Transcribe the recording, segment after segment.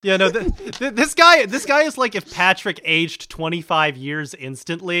Yeah, no, this guy is like if Patrick aged 25 years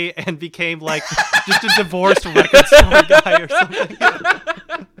instantly and became like just a divorced record store guy or something.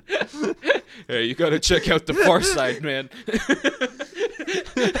 Hey, you gotta check out the Far Side, man.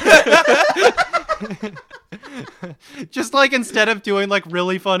 Just like instead of doing like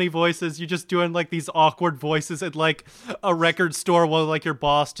really funny voices, you're just doing like these awkward voices at like a record store while like your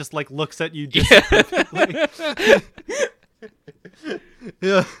boss just like looks at you disrespectfully.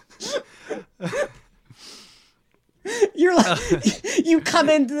 Yeah. You're like, you come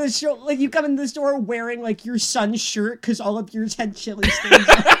into the show, like you come into the store wearing like your son's shirt because all of yours had chili stains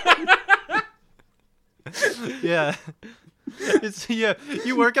on. Yeah.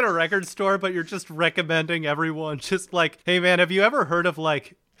 You work at a record store, but you're just recommending everyone just like, hey man, have you ever heard of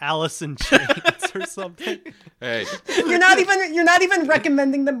like Alice in Chains or something? Hey, You're not even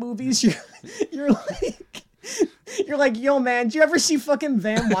recommending the movies. You're like, yo man, did you ever see fucking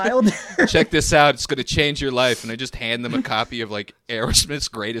Van Wilder? check this out. It's gonna change your life. And I just hand them a copy of like Aerosmith's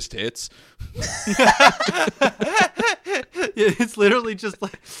greatest hits. It's literally just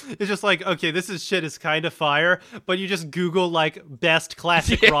like, it's just like, okay, this is shit is kind of fire, but you just Google like best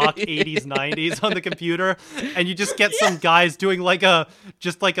classic rock 80s 90s on the computer, and you just get some guys doing like a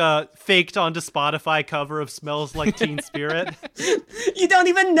faked onto Spotify cover of Smells Like Teen Spirit. You don't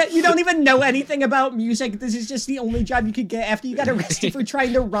even know anything about music. This is just the only job you could get after you got arrested for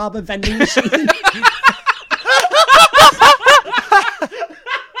trying to rob a vending machine.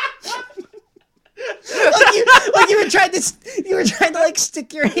 You were trying to like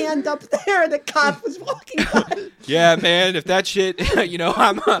stick your hand up there, and the cop was walking by. Yeah, man. If that shit,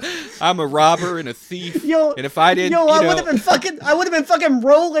 I'm a robber and a thief. Yo, and if I didn't, I would have been fucking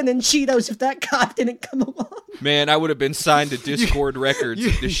rolling in Cheetos if that cop didn't come along. Man, I would have been signed to Discord Records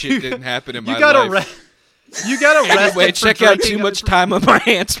if this shit didn't happen in my You got life. You got arrested. Anyway, check out Too Much Time on My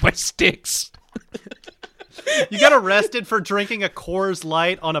Hands by Styx. You got arrested for drinking a Coors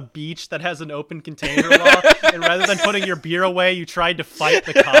Light on a beach that has an open container law, and rather than putting your beer away, you tried to fight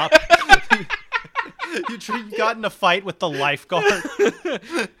the cop. You got in a fight with the lifeguard.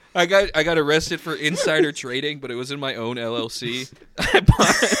 I got arrested for insider trading, but it was in my own LLC.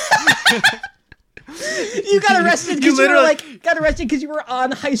 You got arrested because you were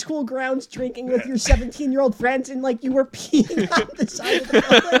on high school grounds drinking with your 17-year-old friends, and like you were peeing on the side of the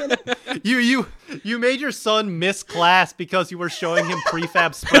building. You made your son miss class because you were showing him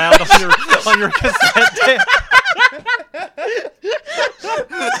Prefab Sprout on your cassette tape.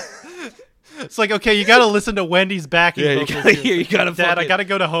 It's like, okay, you gotta listen to Wendy's backing vocals. You gotta Dad, I gotta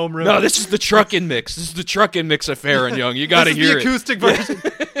go to homeroom. No, this is the truckin' mix. This is the truckin' mix of Farron Young. You gotta hear the acoustic version.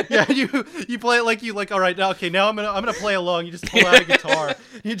 Yeah, you play it like all right, now I'm gonna play along. You just pull out a guitar.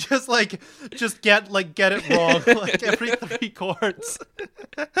 You just get it wrong like every 3 chords.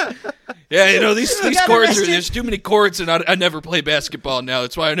 Yeah, these chords there's too many chords, and I never play basketball now.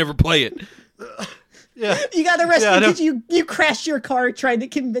 That's why I never play it. Yeah. You got arrested because you crashed your car trying to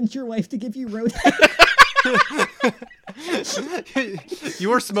convince your wife to give you Roadhead. You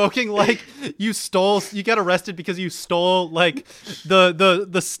were smoking like you got arrested because you stole like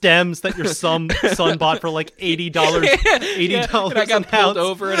the stems that your son bought for like $80 $80 I got pulled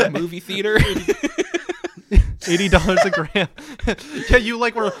over at a movie theater. $80 a gram. Yeah, you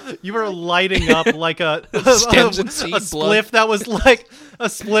were lighting up like a spliff that was like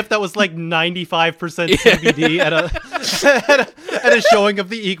 95% CBD at a showing of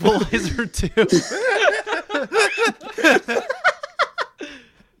The Equalizer 2.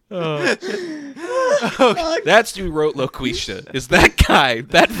 Okay. That's who wrote Loquisha. Is that guy?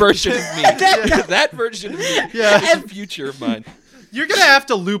 That version of me. That version of me. Yeah, is a future of mine. You're gonna have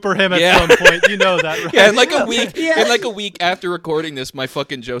to looper him at some point. You know that, right? Yeah, in like a week after recording this, my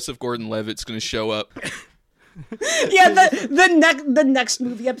fucking Joseph Gordon-Levitt's gonna show up. Yeah, the next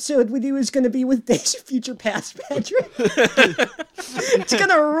movie episode we do is gonna be with Days of Future Past, Patrick. It's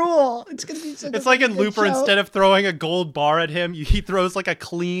gonna rule. It's gonna be. It's like in Looper, show. Instead of throwing a gold bar at him, he throws like a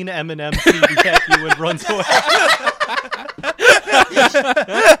clean M&M CD at you and runs away.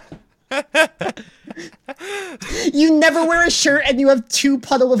 You never wear a shirt and you have 2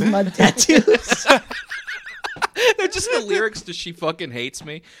 Puddle of Mud tattoos. They're just the lyrics to She Fucking Hates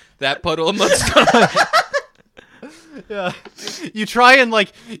Me. That Puddle of Mud stuff. Yeah. You try and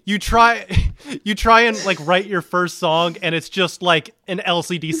write your first song and it's just like an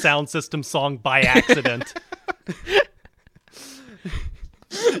LCD Sound System song by accident.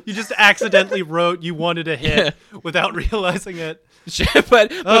 You just accidentally wrote You Wanted a Hit without realizing it.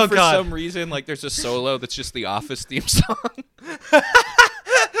 but for some reason, like, there's a solo that's just the Office theme song.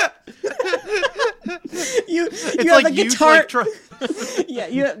 You have like a guitar. Yeah,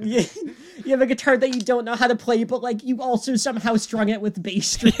 you have a guitar that you don't know how to play, but like you also somehow strung it with bass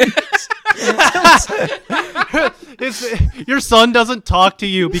strings. Your son doesn't talk to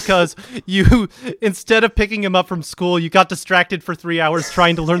you because you, instead of picking him up from school, you got distracted for 3 hours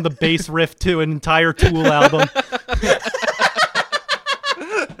trying to learn the bass riff to an entire Tool album.